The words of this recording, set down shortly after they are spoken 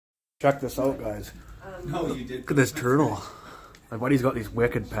Check this out, guys. No, you did. Look at this turtle. My buddy's got these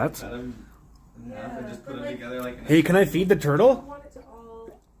wicked pets. Cut him in half and just put them together like an Hey, can I feed the turtle? Want it to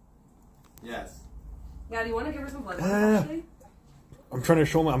all... Yes. Yeah, do you want to give her some blood actually? I'm trying to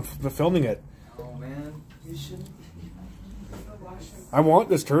show him. I'm filming it. Oh man, you shouldn't. I want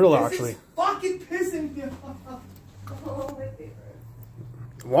this turtle actually. This is fucking pissing me off. Oh, my favorite.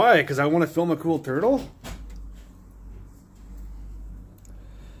 Why? Because I want to film a cool turtle?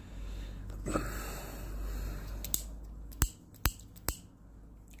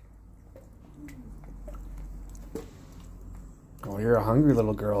 Oh, you're a hungry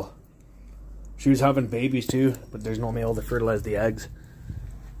little girl. She was having babies too, but there's no male to fertilize the eggs.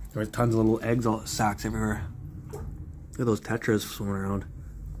 There's tons of little eggs, all sacks everywhere. Look at those tetras swimming around.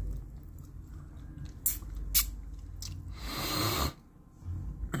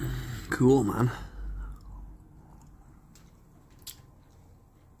 Cool, man.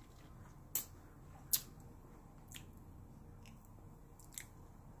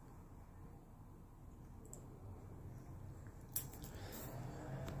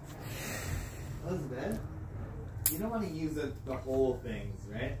 Elizabeth, you don't want to use the whole things,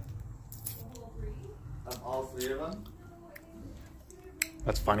 right? Of all three of them?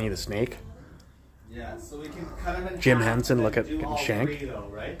 That's funny, the snake. Yeah, so we can cut them in Jim half Henson, and look at do getting all shanked. three though,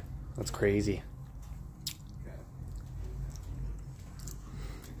 right? That's crazy.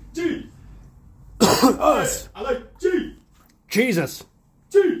 G! Us! I like G! Jesus!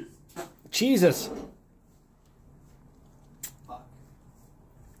 G! Jesus! Fuck.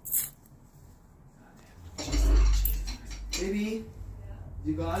 Baby,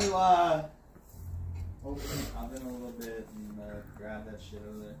 you got to open the oven a little bit and grab that shit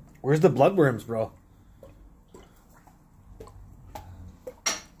over there. Where's the bloodworms, bro?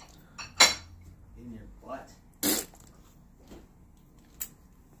 In your butt.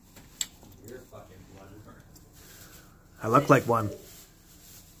 You're a fucking bloodworm. I look like one.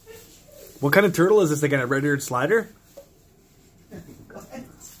 What kind of turtle is this again? A red-eared slider? What?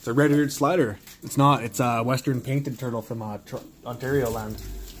 It's a red-eared slider. It's not. It's a western painted turtle from Ontario land.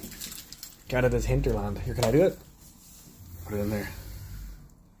 Canada's hinterland. Here, can I do it? Put it in there.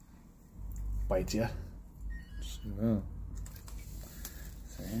 Bites you. Ooh.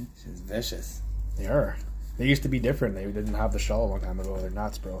 See? She's vicious. They are. They used to be different. They didn't have the shell a long time ago. They're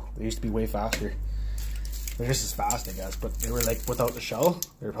nuts, bro. They used to be way faster. They're just as fast, I guess. But they were like, without the shell,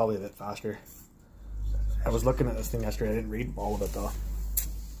 they were probably a bit faster. I was looking at this thing yesterday. I didn't read all of it, though.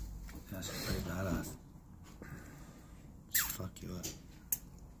 That's pretty badass. Fuck you up.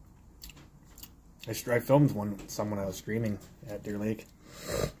 I filmed someone I was streaming at Deer Lake.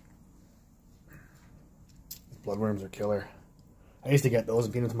 Bloodworms are killer. I used to get those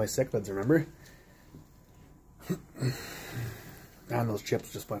and feed them to my cichlids, remember? Man, those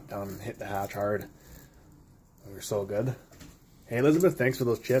chips just went down and hit the hatch hard. They were so good. Hey, Elizabeth, thanks for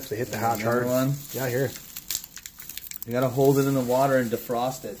those chips. They hit the hatch hard. One? Yeah, here. You gotta hold it in the water and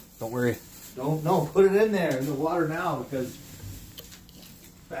defrost it. Don't worry. No, put it in there in the water now because it's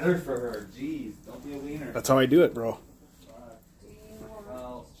better for her. Jeez, don't be a wiener. That's how I do it, bro.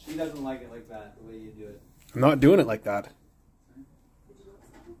 Well, she doesn't like it like that, the way you do it. I'm not doing it like that.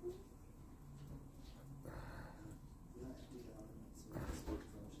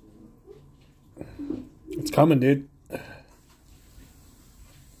 It's coming, dude.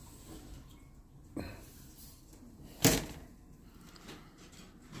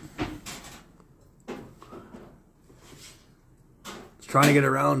 It's trying to get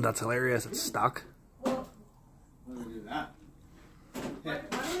around. That's hilarious. It's stuck. Well, Let me do that. why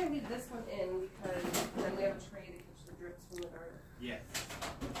don't I leave this one in because then we have a tray to catch the drips from the garden. Yeah.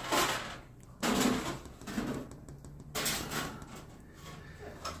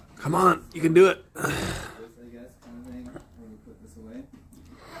 Come on, you can do it. This, I guess, kind of thing. Where we put this away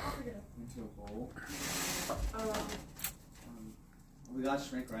I'll figure it into a bowl. out. We got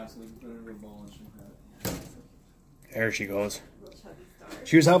shrink wrap, so we can put it in a bowl and shrink wrap it. There she goes. Little chubby star.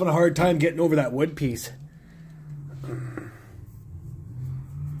 She was having a hard time getting over that wood piece.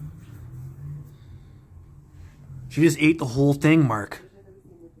 She just ate the whole thing, Mark.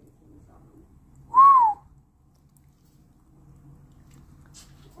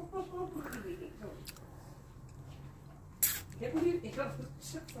 Can't believe you ate up the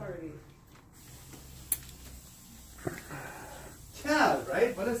chips already. Yeah,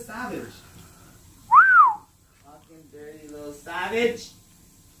 right? What a savage. Fucking dirty little savage.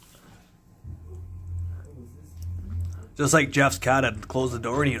 Just like Jeff's cat had closed the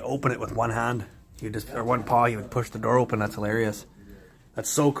door and he'd open it with one hand. You just, or one paw, he would push the door open. That's hilarious. That's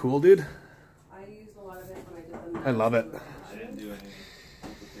so cool, dude. I used a lot of it when I did them. I love it. I didn't do anything.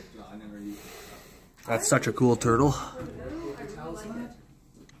 I That's such a cool turtle. I really like it.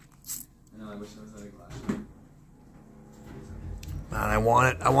 I know, I wish I was at a glass. Man, I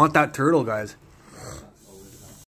want it. I want that turtle, guys.